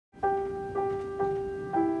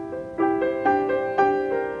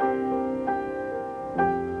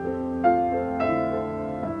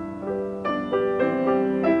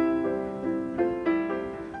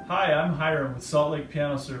with Salt Lake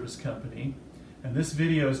Piano Service Company, and this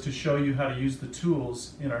video is to show you how to use the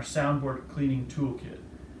tools in our soundboard cleaning toolkit.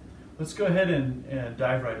 Let's go ahead and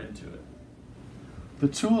dive right into it. The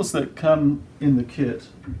tools that come in the kit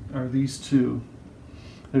are these two.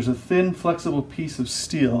 There's a thin, flexible piece of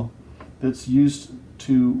steel that's used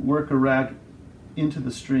to work a rag into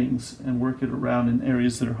the strings and work it around in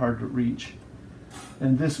areas that are hard to reach.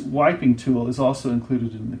 And this wiping tool is also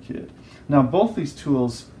included in the kit. Now, both these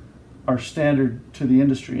tools are standard to the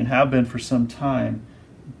industry and have been for some time,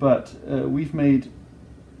 but we've made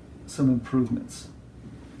some improvements.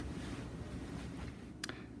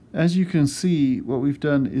 As you can see, what we've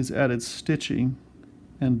done is added stitching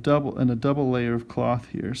and a double layer of cloth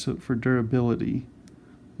here, so for durability,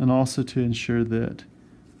 and also to ensure that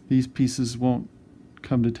these pieces won't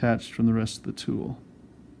come detached from the rest of the tool.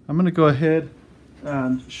 I'm going to go ahead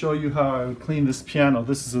and show you how I would clean this piano.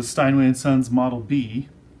 This is a Steinway & Sons Model B,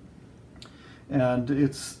 and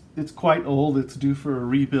it's quite old. It's due for a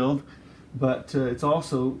rebuild, but it's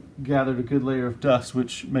also gathered a good layer of dust,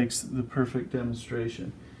 which makes the perfect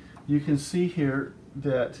demonstration. You can see here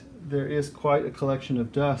that there is quite a collection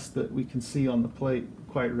of dust that we can see on the plate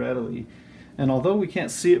quite readily. And although we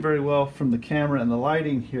can't see it very well from the camera and the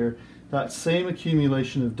lighting here, that same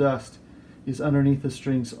accumulation of dust is underneath the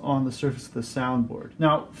strings on the surface of the soundboard.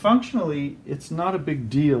 Now, functionally, it's not a big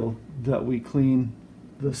deal that we clean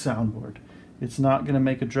the soundboard. It's not going to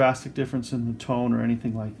make a drastic difference in the tone or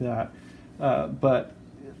anything like that. But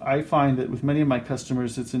I find that with many of my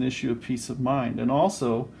customers, it's an issue of peace of mind. And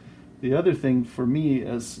also, the other thing for me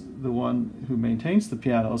as the one who maintains the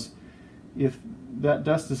pianos, if that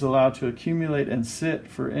dust is allowed to accumulate and sit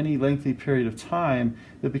for any lengthy period of time,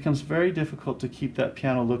 it becomes very difficult to keep that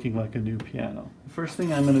piano looking like a new piano. The first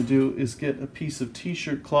thing I'm going to do is get a piece of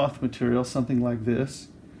t-shirt cloth material, something like this,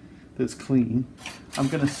 that's clean. I'm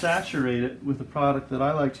going to saturate it with a product that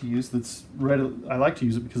I like to use. I like to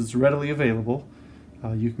use it because it's readily available.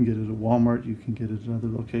 You can get it at Walmart, you can get it at other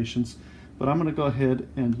locations. But I'm going to go ahead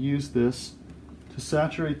and use this to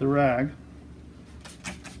saturate the rag.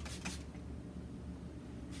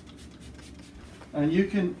 And you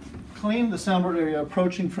can clean the soundboard area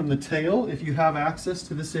approaching from the tail if you have access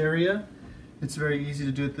to this area. It's very easy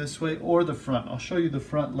to do it this way, or the front. I'll show you the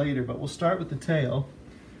front later, but we'll start with the tail.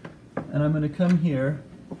 And I'm going to come here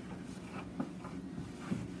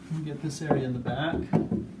and get this area in the back.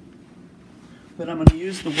 Then I'm going to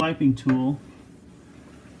use the wiping tool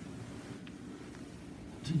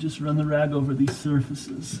to just run the rag over these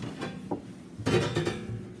surfaces.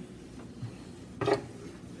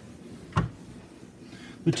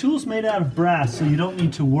 The tool's made out of brass, so you don't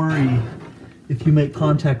need to worry if you make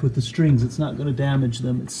contact with the strings. It's not going to damage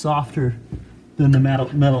them. It's softer than the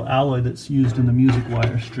metal alloy that's used in the music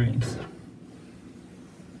wire strings.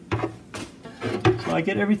 So I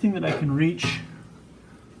get everything that I can reach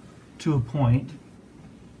to a point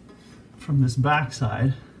from this back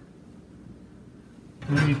side.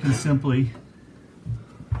 And then you can simply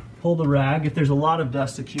pull the rag. If there's a lot of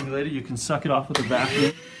dust accumulated, you can suck it off with a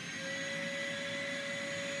vacuum.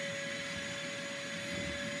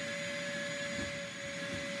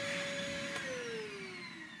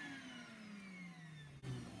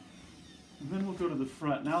 And then we'll go to the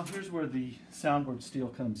front. Now here's where the soundboard steel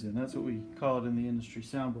comes in. That's what we call it in the industry,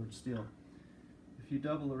 soundboard steel. If you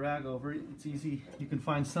double the rag over it, it's easy. You can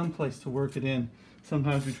find some place to work it in.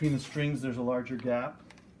 Sometimes between the strings there's a larger gap.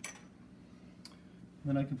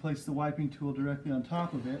 Then I can place the wiping tool directly on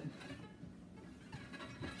top of it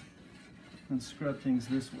and scrub things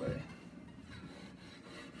this way.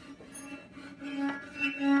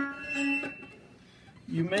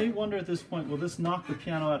 You may wonder at this point, will this knock the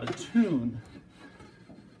piano out of tune?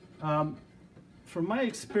 From my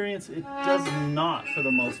experience, it does not for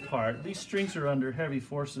the most part. These strings are under heavy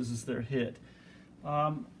forces as they're hit.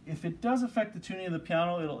 If it does affect the tuning of the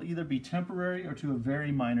piano, it'll either be temporary or to a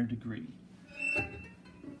very minor degree. At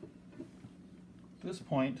this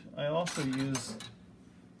point, I also use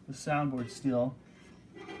the soundboard steel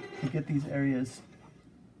to get these areas,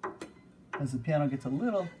 as the piano gets the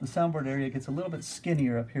soundboard area gets a little bit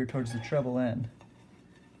skinnier up here towards the treble end.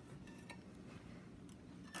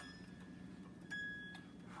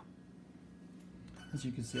 As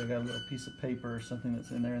you can see, I've got a little piece of paper or something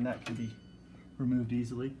that's in there, and that can be removed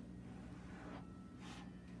easily.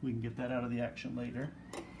 We can get that out of the action later.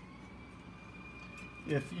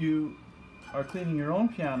 If you are cleaning your own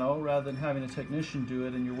piano rather than having a technician do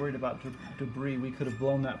it and you're worried about debris, we could have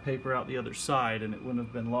blown that paper out the other side and it wouldn't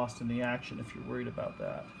have been lost in the action if you're worried about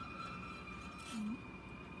that.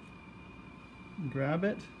 Grab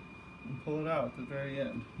it, and pull it out at the very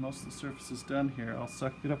end. Most of the surface is done here. I'll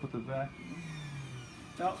suck it up with a vacuum.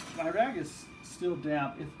 Now, my rag is still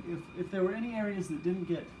damp. If there were any areas that didn't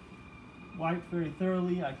get wiped very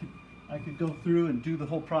thoroughly, I could go through and do the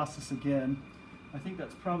whole process again. I think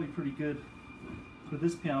that's probably pretty good for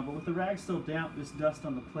this piano, but with the rag still damp, this dust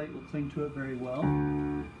on the plate will cling to it very well.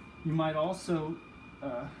 You might also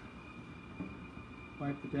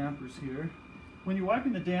wipe the dampers here. When you're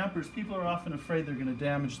wiping the dampers, people are often afraid they're going to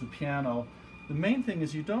damage the piano. The main thing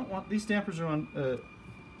is you don't want, these dampers are on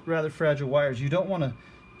rather fragile wires, you don't want to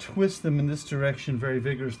twist them in this direction very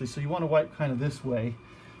vigorously, so you want to wipe kind of this way,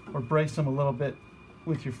 or brace them a little bit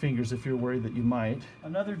with your fingers if you're worried that you might.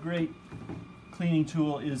 Another great cleaning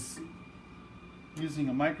tool is using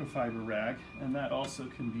a microfiber rag, and that also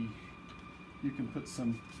can be, you can put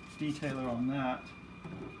some detailer on that,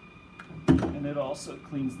 and it also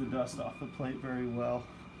cleans the dust off the plate very well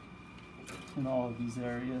in all of these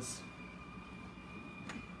areas.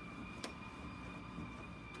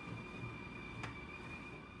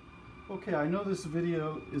 Okay, I know this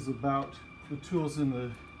video is about the tools in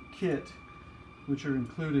the kit which are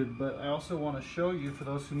included, but I also want to show you, for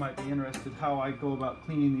those who might be interested, how I go about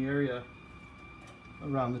cleaning the area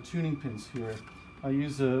around the tuning pins here. I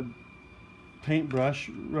use a paintbrush,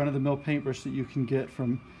 run-of-the-mill paintbrush that you can get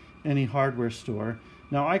from any hardware store.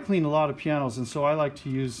 Now, I clean a lot of pianos, and so I like to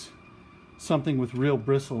use something with real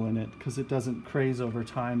bristle in it because it doesn't craze over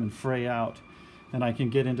time and fray out, and I can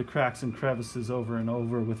get into cracks and crevices over and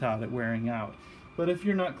over without it wearing out. But if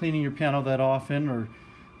you're not cleaning your piano that often, or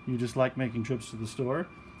you just like making trips to the store,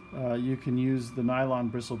 you can use the nylon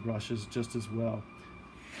bristle brushes just as well.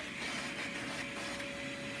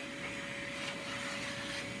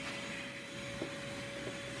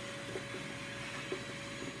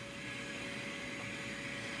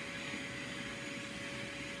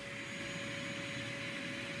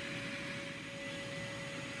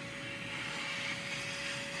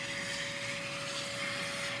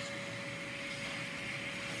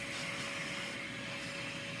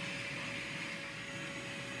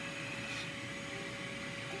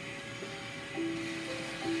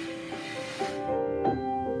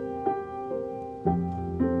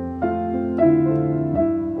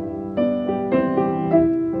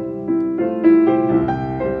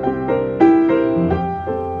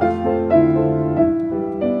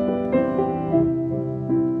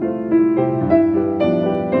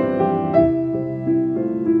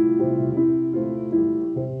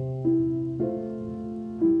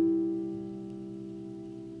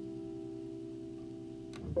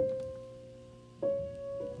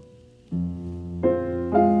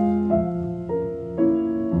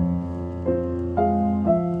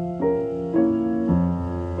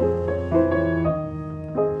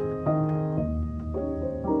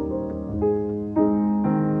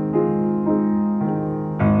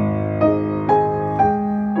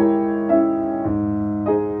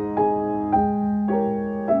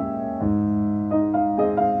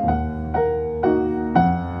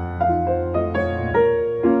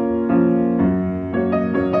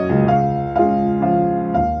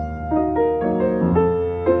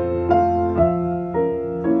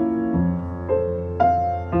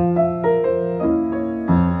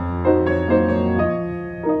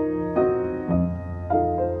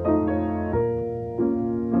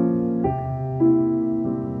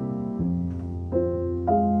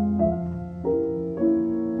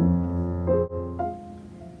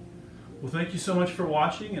 Thank you so much for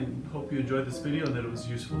watching, and hope you enjoyed this video and that it was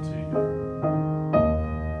useful to you.